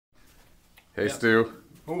Hey, yep. Stu.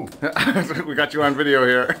 Ooh. We got you on video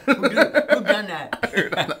here. Who done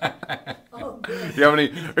that? Oh, good. Do you have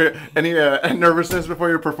any nervousness before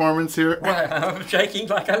your performance here? Well, I'm shaking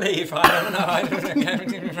like a leaf. I don't know.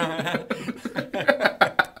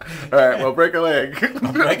 All right, well, break a leg.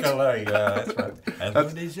 Break a leg.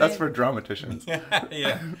 That's for dramaticians.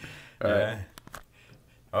 Yeah. All right.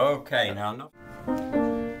 Okay, now no.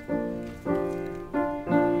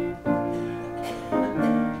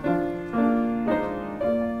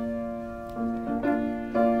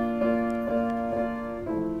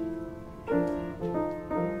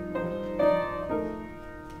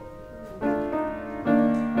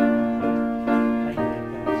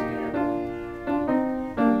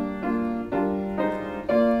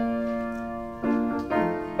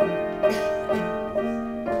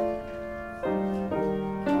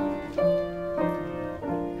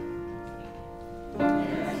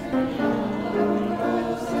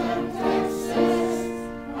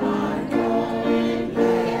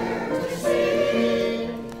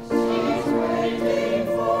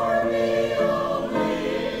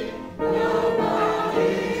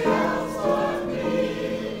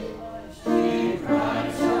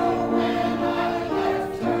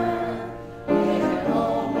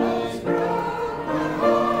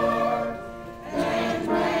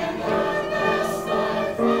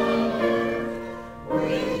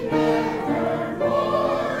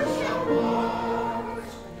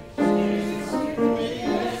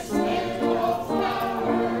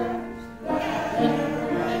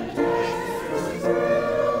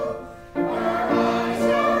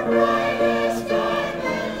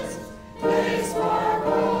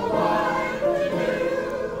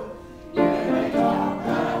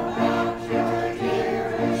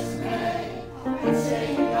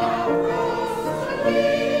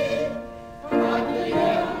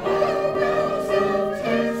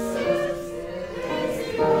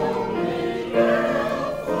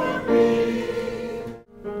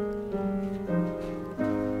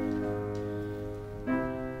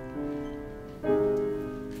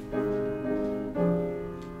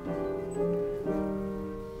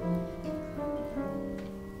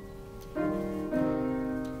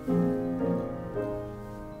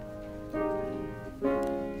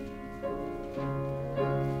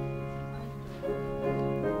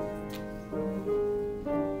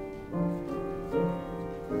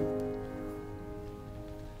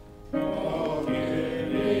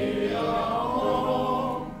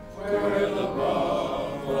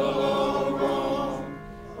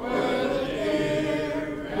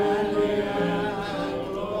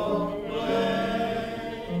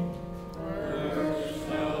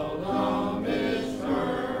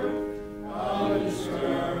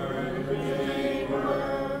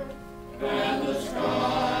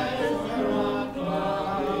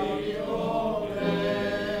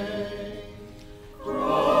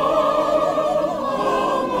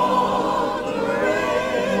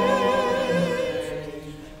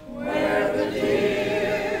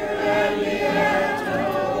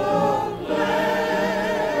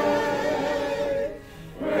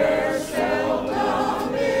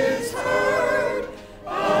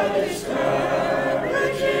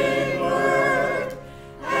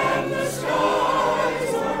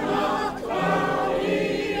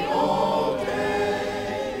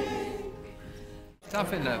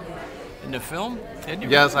 Stuff in the film? Did you?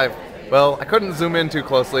 Yes, well, I couldn't zoom in too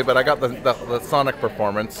closely, but I got the sonic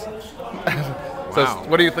performance. So, wow.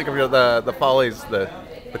 What do you think of the Follies, the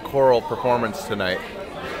choral performance tonight?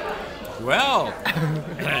 Well,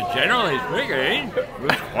 generally speaking, it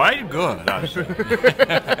was quite good.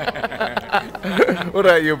 What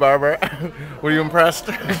about you, Barbara? Were you impressed?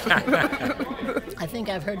 I think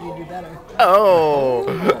I've heard you do better. Oh,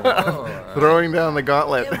 throwing down the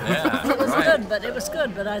gauntlet. It was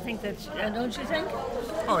good, but I think that, don't you think?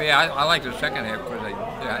 Oh yeah, I like the second half because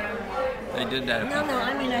they did that. No,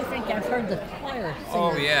 I mean I think I've heard the choir sing.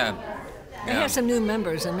 Oh yeah. They have some new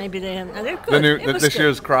members, and maybe they're good. This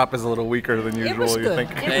year's crop is a little weaker than usual. It was good. You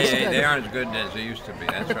think? They aren't as good as they used to be.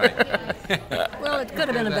 That's right. Well, it could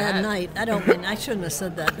have been a bad night. I shouldn't have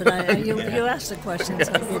said that, but you asked the question,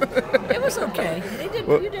 so it was okay.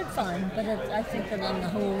 You did fine, but I think that on the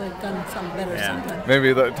whole they've done some better sometimes.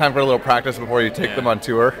 Maybe time for a little practice before you take them on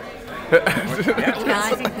tour. Yeah,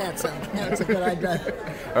 I think that's a good idea.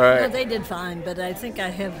 All right. No, they did fine, but I think I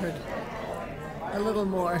have heard a little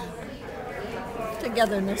more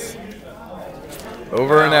togetherness.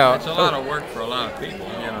 Over and out. It's a lot of work for a lot of people,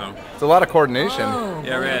 you know. It's a lot of coordination. Oh,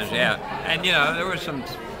 yeah, there is, yeah. And, you know, there were some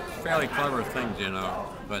fairly clever things, you know,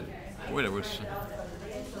 but boy, there was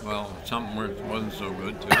Well, something wasn't so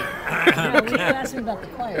good too. No, you asked me about the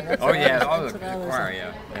choir. That's Oh what I yeah, was- oh that's the what I was- choir,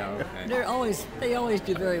 yeah, yeah. Okay. They always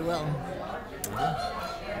do very well.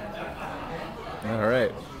 All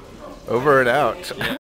right. Over and out.